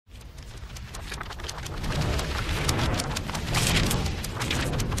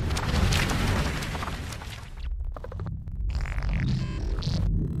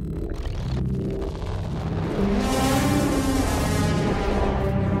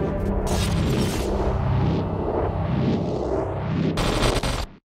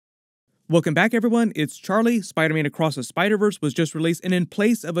Welcome back, everyone. It's Charlie. Spider-Man Across the Spider-Verse was just released, and in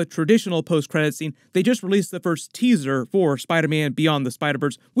place of a traditional post-credit scene, they just released the first teaser for Spider-Man Beyond the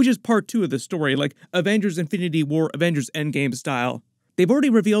Spider-Verse, which is part 2 of the story, like Avengers Infinity War, Avengers Endgame style. They've already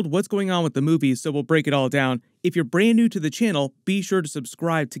revealed what's going on with the movie, so we'll break it all down. If you're brand new to the channel, be sure to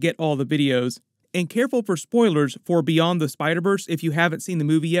subscribe to get all the videos. And careful for spoilers for Beyond the Spider-Verse. If you haven't seen the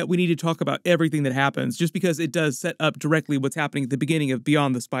movie yet, we need to talk about everything that happens, just because it does set up directly what's happening at the beginning of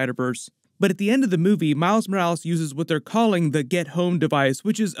Beyond the Spider-Verse. But at the end of the movie, Miles Morales uses what they're calling the Get Home device,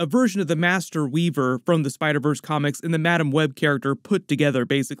 which is a version of the Master Weaver from the Spider-Verse comics and the Madam Web character put together,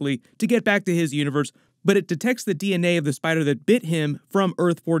 basically, to get back to his universe. But it detects the DNA of the spider that bit him from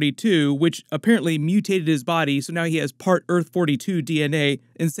Earth-42, which apparently mutated his body, so now he has part Earth-42 DNA,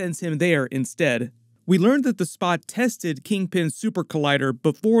 and sends him there instead. We learned that the Spot tested Kingpin's Super Collider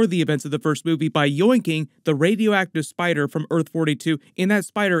before the events of the first movie by yoinking the radioactive spider from Earth-42, and that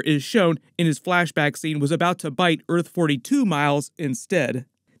spider is shown in his flashback scene was about to bite Earth-42 Miles instead.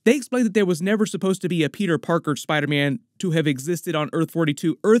 They explained that there was never supposed to be a Peter Parker Spider-Man to have existed on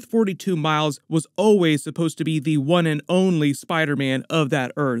Earth-42. Earth-42 Miles was always supposed to be the one and only Spider-Man of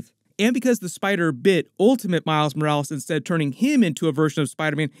that Earth. And because the spider bit Ultimate Miles Morales instead turning him into a version of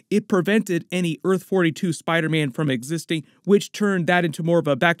Spider-Man, it prevented any Earth-42 Spider-Man from existing, which turned that into more of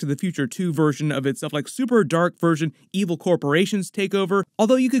a Back to the Future 2 version of itself, like super dark version, evil corporations take over.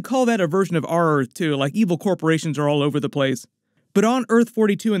 Although you could call that a version of our Earth too, like evil corporations are all over the place. But on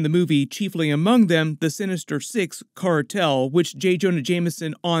Earth-42 in the movie, chiefly among them, the Sinister Six cartel, which J. Jonah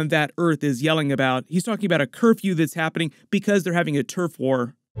Jameson on that Earth is yelling about. He's talking about a curfew that's happening because they're having a turf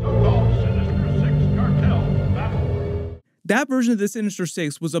war. That version of the Sinister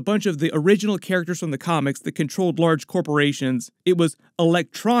Six was a bunch of the original characters from the comics that controlled large corporations. It was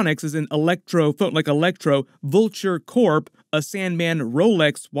electronics, as in electro, like Electro, Vulture Corp, a Sandman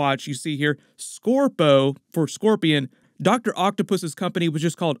Rolex watch you see here, Scorpo for Scorpion. Dr. Octopus's company was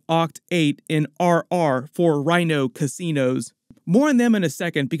just called Oct-8, and RR for Rhino Casinos. More on them in a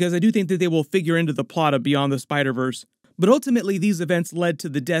second, because I do think that they will figure into the plot of Beyond the Spider-Verse. But ultimately, these events led to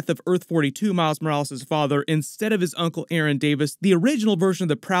the death of Earth-42 Miles Morales' father instead of his uncle Aaron Davis, the original version of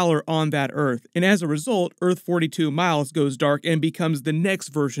the Prowler on that Earth. And as a result, Earth-42 Miles goes dark and becomes the next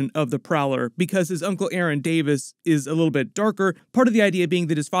version of the Prowler, because his uncle Aaron Davis is a little bit darker, part of the idea being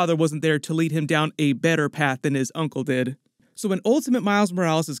that his father wasn't there to lead him down a better path than his uncle did. So when Ultimate Miles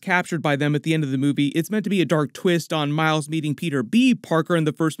Morales is captured by them at the end of the movie, it's meant to be a dark twist on Miles meeting Peter B. Parker in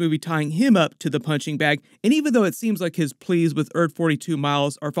the first movie, tying him up to the punching bag. And even though it seems like his pleas with Earth-42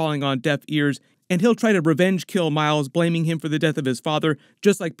 Miles are falling on deaf ears, and he'll try to revenge kill Miles, blaming him for the death of his father,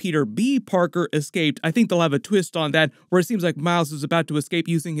 just like Peter B. Parker escaped, I think they'll have a twist on that, where it seems like Miles is about to escape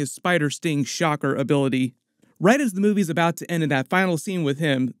using his Spider Sting Shocker ability. Right as the movie's about to end in that final scene with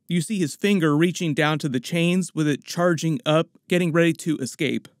him, you see his finger reaching down to the chains with it charging up, getting ready to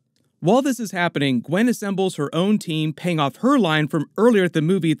escape. While this is happening, Gwen assembles her own team, paying off her line from earlier at the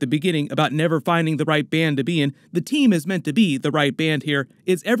movie at the beginning about never finding the right band to be in. The team is meant to be the right band here.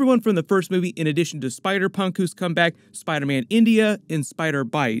 It's everyone from the first movie in addition to Spider-Punk, who's come back, Spider-Man India, and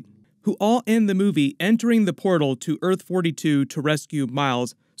Spider-Bite, who all end the movie entering the portal to Earth-42 to rescue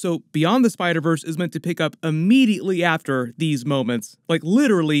Miles. So Beyond the Spider-Verse is meant to pick up immediately after these moments, like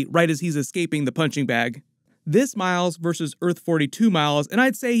literally right as he's escaping the punching bag. This Miles versus Earth-42 Miles, and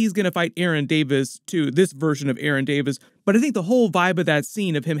I'd say he's going to fight Aaron Davis too, this version of Aaron Davis, but I think the whole vibe of that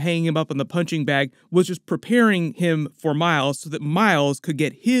scene of him hanging him up on the punching bag was just preparing him for Miles so that Miles could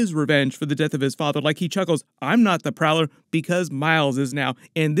get his revenge for the death of his father. Like he chuckles, I'm not the Prowler because Miles is now,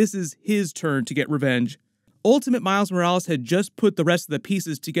 and this is his turn to get revenge. Ultimate Miles Morales had just put the rest of the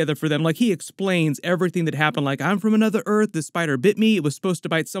pieces together for them, like he explains everything that happened, like I'm from another Earth, this spider bit me, it was supposed to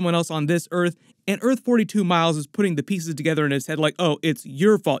bite someone else on this Earth, and Earth-42 Miles is putting the pieces together in his head like, oh, it's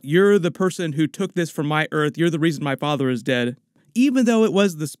your fault, you're the person who took this from my Earth, you're the reason my father is dead. Even though it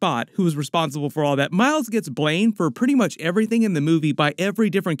was the Spot who was responsible for all that, Miles gets blamed for pretty much everything in the movie by every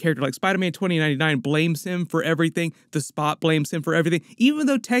different character. Like Spider-Man 2099 blames him for everything, the Spot blames him for everything, even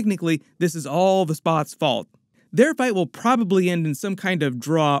though technically this is all the Spot's fault. Their fight will probably end in some kind of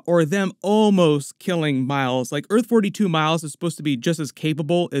draw or them almost killing Miles. Like Earth-42 Miles is supposed to be just as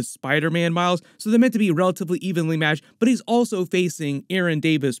capable as Spider-Man Miles, so they're meant to be relatively evenly matched, but he's also facing Aaron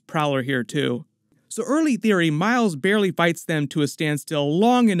Davis Prowler here too. So early theory, Miles barely fights them to a standstill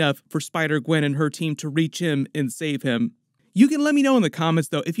long enough for Spider-Gwen and her team to reach him and save him. You can let me know in the comments,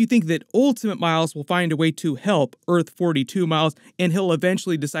 though, if you think that Ultimate Miles will find a way to help Earth-42 Miles, and he'll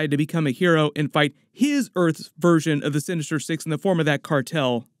eventually decide to become a hero and fight his Earth's version of the Sinister Six in the form of that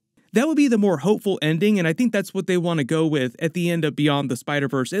cartel. That would be the more hopeful ending, and I think that's what they want to go with at the end of Beyond the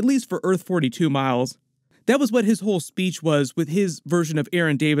Spider-Verse, at least for Earth 42 Miles. That was what his whole speech was with his version of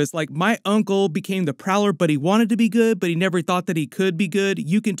Aaron Davis, like, my uncle became the Prowler, but he wanted to be good, but he never thought that he could be good.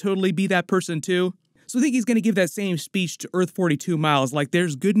 You can totally be that person too. So I think he's going to give that same speech to Earth 42 Miles, like,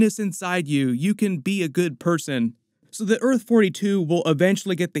 there's goodness inside you, you can be a good person. So that Earth 42 will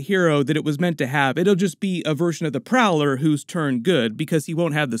eventually get the hero that it was meant to have. It'll just be a version of the Prowler who's turned good because he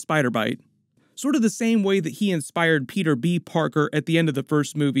won't have the spider bite. Sort of the same way that he inspired Peter B. Parker at the end of the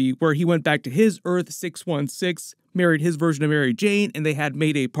first movie, where he went back to his Earth 616, married his version of Mary Jane, and they had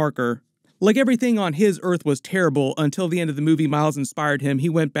Mayday Parker. Like, everything on his Earth was terrible until the end of the movie. Miles inspired him, he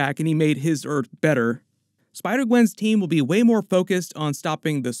went back and he made his Earth better. Spider-Gwen's team will be way more focused on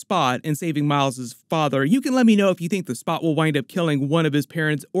stopping the Spot and saving Miles' father. You can let me know if you think the Spot will wind up killing one of his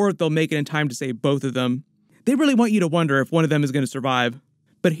parents or if they'll make it in time to save both of them. They really want you to wonder if one of them is going to survive.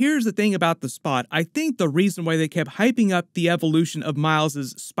 But here's the thing about the Spot. I think the reason why they kept hyping up the evolution of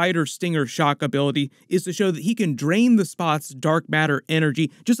Miles' Spider Stinger shock ability is to show that he can drain the Spot's dark matter energy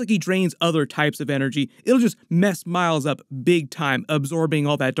just like he drains other types of energy. It'll just mess Miles up big time, absorbing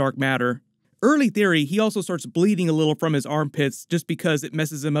all that dark matter. Early theory, he also starts bleeding a little from his armpits just because it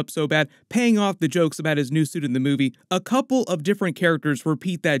messes him up so bad, paying off the jokes about his new suit in the movie. A couple of different characters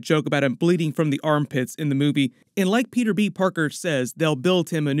repeat that joke about him bleeding from the armpits in the movie, and like Peter B. Parker says, they'll build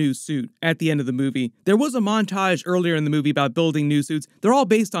him a new suit at the end of the movie. There was a montage earlier in the movie about building new suits. They're all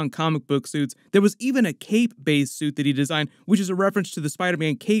based on comic book suits. There was even a cape-based suit that he designed, which is a reference to the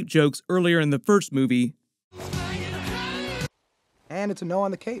Spider-Man cape jokes earlier in the first movie. And it's a no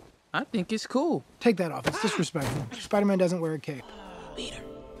on the cape. I think it's cool. Take that off. It's disrespectful. Spider-Man doesn't wear a cape. Peter,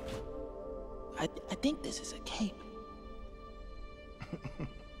 I think this is a cape.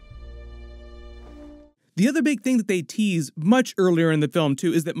 The other big thing that they tease much earlier in the film,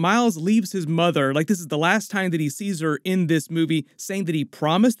 too, is that Miles leaves his mother, like this is the last time that he sees her in this movie, saying that he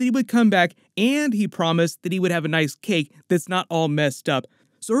promised that he would come back, and he promised that he would have a nice cake that's not all messed up.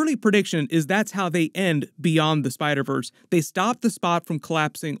 So early prediction is that's how they end Beyond the Spider-Verse. They stop the Spot from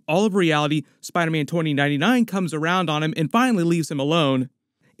collapsing all of reality, Spider-Man 2099 comes around on him and finally leaves him alone.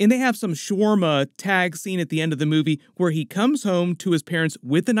 And they have some shawarma tag scene at the end of the movie where he comes home to his parents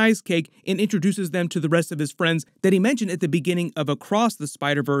with a nice cake and introduces them to the rest of his friends that he mentioned at the beginning of Across the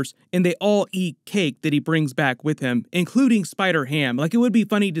Spider-Verse, and they all eat cake that he brings back with him, including Spider-Ham. Like, it would be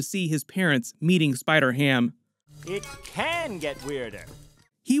funny to see his parents meeting Spider-Ham. It can get weirder.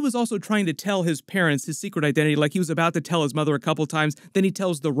 He was also trying to tell his parents his secret identity, like he was about to tell his mother a couple times, then he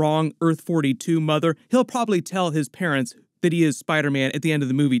tells the wrong Earth 42 mother. He'll probably tell his parents that he is Spider-Man at the end of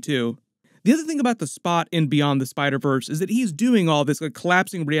the movie too. The other thing about the Spot in Beyond the Spider-Verse is that he's doing all this, like,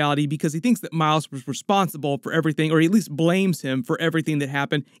 collapsing reality because he thinks that Miles was responsible for everything, or he at least blames him for everything that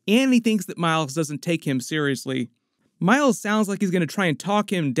happened, and he thinks that Miles doesn't take him seriously. Miles sounds like he's going to try and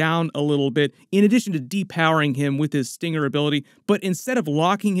talk him down a little bit, in addition to depowering him with his Stinger ability, but instead of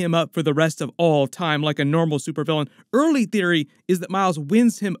locking him up for the rest of all time like a normal supervillain, early theory is that Miles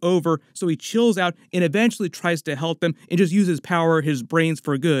wins him over so he chills out and eventually tries to help them and just uses power his brains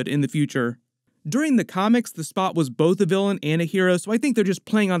for good in the future. During the comics, the Spot was both a villain and a hero, so I think they're just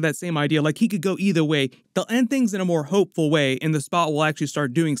playing on that same idea, like he could go either way. They'll end things in a more hopeful way, and the Spot will actually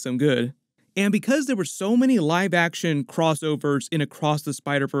start doing some good. And because there were so many live-action crossovers in Across the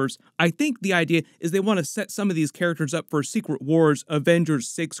Spider-Verse, I think the idea is they want to set some of these characters up for Secret Wars Avengers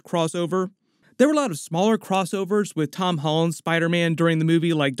 6 crossover. There were a lot of smaller crossovers with Tom Holland's Spider-Man during the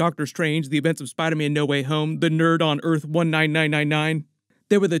movie, like Doctor Strange, The Events of Spider-Man No Way Home, The Nerd on Earth 19999.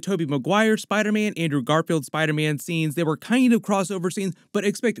 There were the Tobey Maguire Spider-Man, Andrew Garfield Spider-Man scenes. They were kind of crossover scenes, but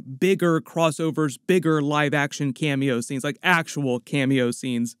expect bigger crossovers, bigger live-action cameo scenes, like actual cameo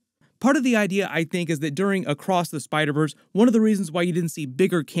scenes. Part of the idea, I think, is that during Across the Spider-Verse, one of the reasons why you didn't see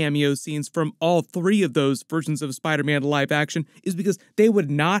bigger cameo scenes from all three of those versions of Spider-Man live action is because they would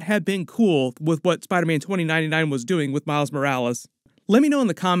not have been cool with what Spider-Man 2099 was doing with Miles Morales. Let me know in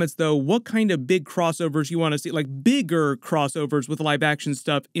the comments, though, what kind of big crossovers you want to see, like bigger crossovers with live action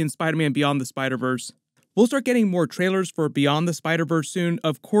stuff in Spider-Man Beyond the Spider-Verse. We'll start getting more trailers for Beyond the Spider-Verse soon.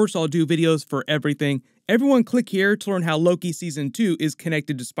 Of course, I'll do videos for everything. Everyone click here to learn how Loki Season 2 is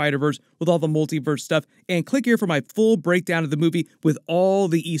connected to Spider-Verse with all the multiverse stuff, and click here for my full breakdown of the movie with all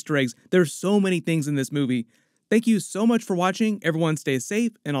the Easter eggs. There's so many things in this movie. Thank you so much for watching. Everyone stay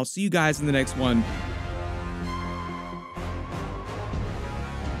safe, and I'll see you guys in the next one.